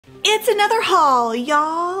It's another haul,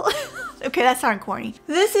 y'all. Okay, that sounded corny.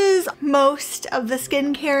 This is most of the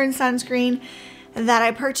skincare and sunscreen that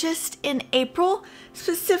I purchased in April.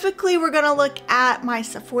 Specifically, we're gonna look at my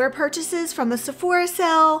Sephora purchases from the Sephora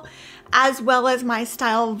sale, as well as my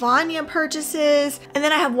STYLEVANA purchases. And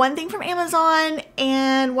then I have one thing from Amazon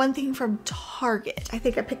and one thing from Target. I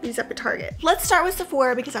think I picked these up at Target. Let's start with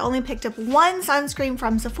Sephora because I only picked up one sunscreen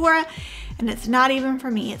from Sephora, and it's not even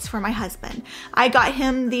for me, it's for my husband. I got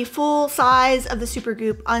him the full size of the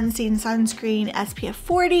Supergoop Unseen Sunscreen SPF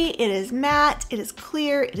 40. It is matte, it is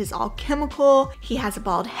clear, it is all chemical. He has a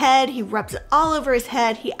bald head, he rubs it all over his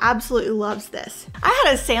head. He absolutely loves this. I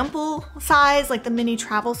had a sample size, like the mini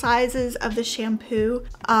travel sizes of the shampoo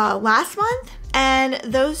last month, and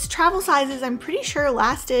those travel sizes I'm pretty sure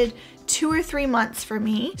lasted 2 or 3 months for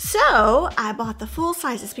me. So I bought the full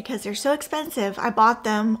sizes because they're so expensive. I bought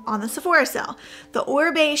them on the Sephora sale. The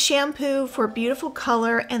oil-based shampoo for beautiful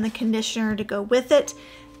color and the conditioner to go with it.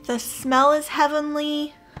 The smell is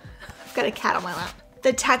heavenly. I've got a cat on my lap.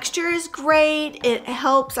 The texture is great. It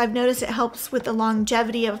helps, I've noticed it helps with the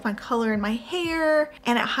longevity of my color in my hair,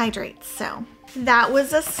 and it hydrates. So that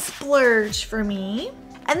was a splurge for me.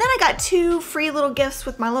 And then I got 2 free little gifts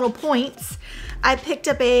with my little points. I picked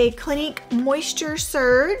up a Clinique Moisture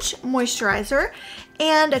Surge moisturizer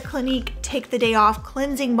and a Clinique Take the Day Off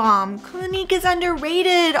cleansing balm. Clinique is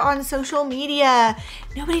underrated on social media.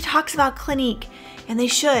 Nobody talks about Clinique, and they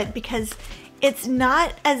should, because it's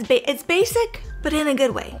not as it's basic, but in a good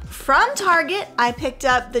way. From Target, I picked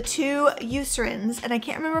up the 2 Eucerins, and I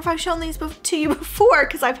can't remember if I've shown these to you before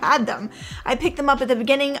because I've had them. I picked them up at the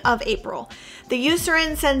beginning of April. The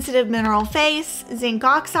Eucerin Sensitive Mineral Face, Zinc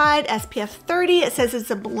Oxide, SPF 30. It says it's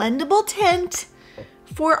a blendable tint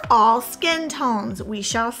for all skin tones. We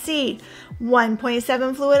shall see.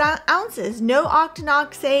 1.7 fluid ounces, no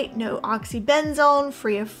octinoxate, no oxybenzone,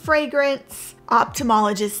 free of fragrance.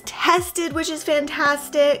 Ophthalmologist tested, which is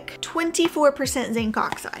fantastic. 24% zinc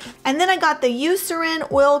oxide. And then I got the Eucerin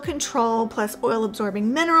Oil Control plus Oil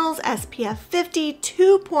Absorbing Minerals, SPF 50,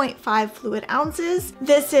 2.5 fluid ounces.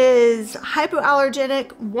 This is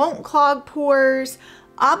hypoallergenic, won't clog pores,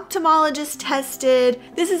 ophthalmologist tested.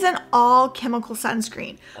 This is an all chemical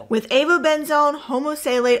sunscreen with avobenzone,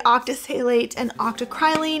 homosalate, octisalate, and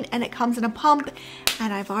octocrylene, and it comes in a pump,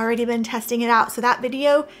 and I've already been testing it out. So that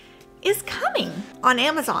video is coming on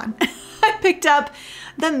Amazon. I picked up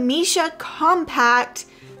the Misha Compact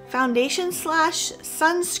Foundation /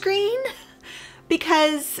 Sunscreen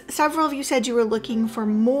because several of you said you were looking for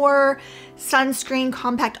more sunscreen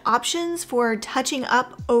compact options for touching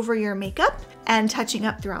up over your makeup and touching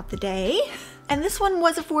up throughout the day. And this one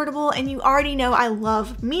was affordable, and you already know I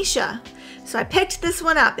love Misha. So I picked this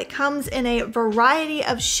one up. It comes in a variety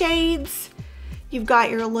of shades. You've got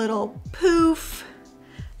your little poof.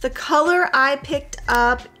 The color I picked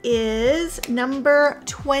up is number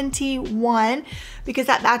 21 because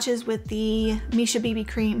that matches with the Misha BB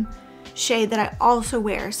Cream shade that I also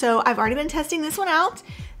wear. So I've already been testing this one out.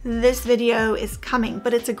 This video is coming,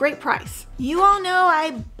 but it's a great price. You all know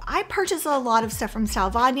I purchase a lot of stuff from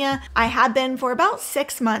STYLEVANA. I have been for about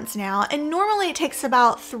 6 months now, and normally it takes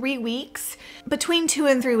about 3 weeks, between 2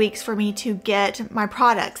 and 3 weeks for me to get my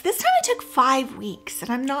products. This time it took 5 weeks, and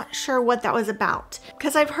I'm not sure what that was about,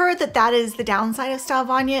 because I've heard that that is the downside of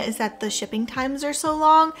STYLEVANA, is that the shipping times are so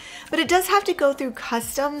long, but it does have to go through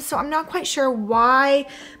customs, so I'm not quite sure why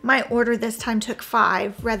my order this time took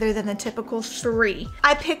 5 rather than the typical 3.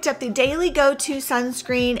 I picked up the Daily Go-To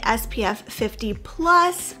Sunscreen SPF 50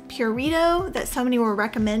 Plus Purito that so many were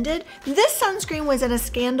recommended. This sunscreen was in a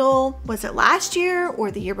scandal, was it last year or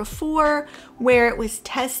the year before, where it was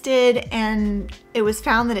tested and it was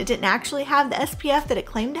found that it didn't actually have the SPF that it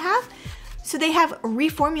claimed to have. So they have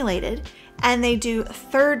reformulated, and they do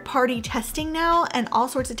third-party testing now and all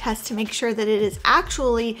sorts of tests to make sure that it is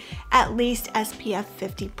actually at least SPF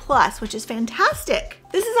 50 plus, which is fantastic.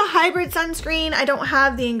 This is a hybrid sunscreen. I don't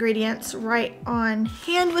have the ingredients right on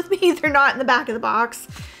hand with me. They're not in the back of the box.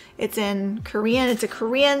 It's in Korean. It's a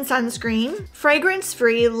Korean sunscreen.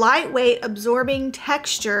 Fragrance-free, lightweight, absorbing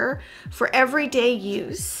texture for everyday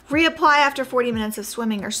use. Reapply after 40 minutes of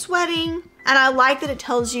swimming or sweating. And I like that it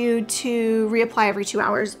tells you to reapply every 2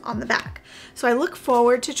 hours on the back. So I look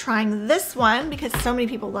forward to trying this one because so many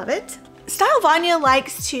people love it. STYLEVANA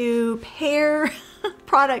likes to pair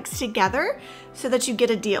products together so that you get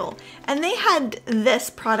a deal. And they had this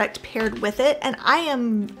product paired with it, and I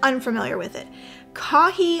am unfamiliar with it.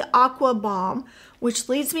 Kahi Aqua Balm, which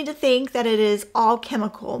leads me to think that it is all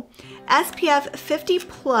chemical. SPF 50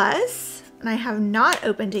 plus, and I have not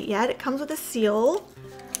opened it yet. It comes with a seal.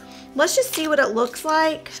 Let's just see what it looks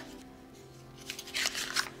like.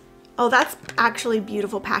 Oh, that's actually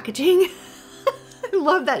beautiful packaging. I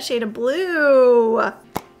love that shade of blue.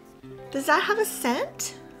 Does that have a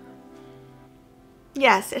scent?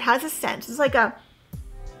 Yes, it has a scent. It's like a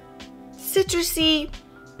citrusy,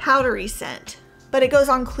 powdery scent, but it goes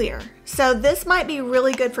on clear. So this might be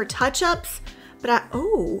really good for touch-ups, but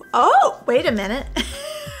oh, wait a minute.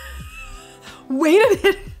 Wait a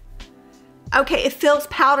minute. Okay, it feels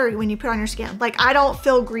powdery when you put it on your skin. Like, I don't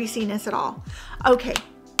feel greasiness at all. Okay,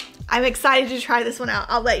 I'm excited to try this one out.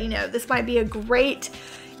 I'll let you know. This might be a great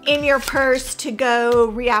in your purse to go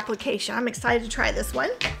reapplication. I'm excited to try this one.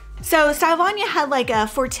 So STYLEVANA had like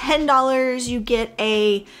for $10 you get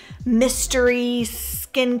a mystery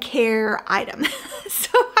skincare item. So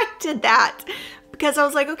I did that because I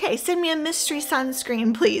was like, okay, send me a mystery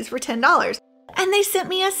sunscreen please for $10. And they sent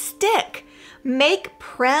me a stick. Make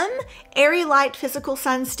Prem Airy Light Physical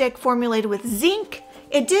Sun Stick formulated with zinc.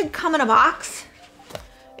 It did come in a box.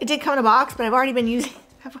 It did come in a box, but I've already been using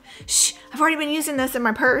this in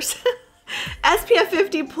my purse. SPF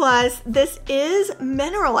 50 plus. This is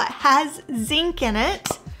mineral. It has zinc in it.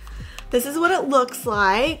 This is what it looks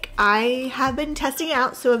like. I have been testing it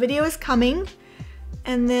out, so a video is coming.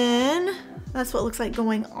 And then that's what it looks like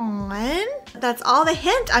going on. That's all the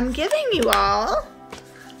hint I'm giving you all.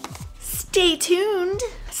 Stay tuned.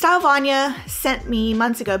 STYLEVANA sent me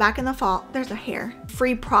months ago, back in the fall, there's a hair,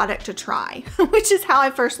 free product to try, which is how I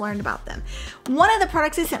first learned about them. One of the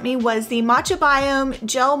products they sent me was the Matcha Biome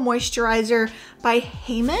Gel Moisturizer by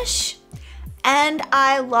Hamish, and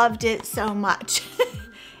I loved it so much.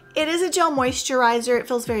 It is a gel moisturizer. It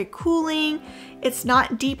feels very cooling. It's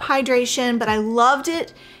not deep hydration, but I loved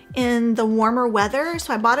it in the warmer weather.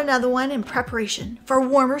 So I bought another one in preparation for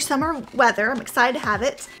warmer summer weather. I'm excited to have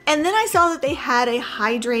it. And then I saw that they had a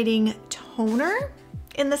hydrating toner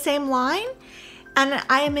in the same line, and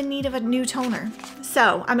I am in need of a new toner.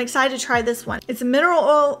 So I'm excited to try this one. It's a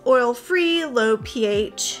mineral oil free, low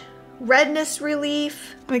pH, redness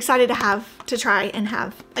relief. I'm excited to try and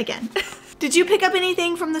have again. Did you pick up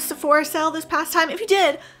anything from the Sephora sale this past time? If you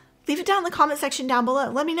did, leave it down in the comment section down below.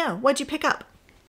 Let me know. What'd you pick up?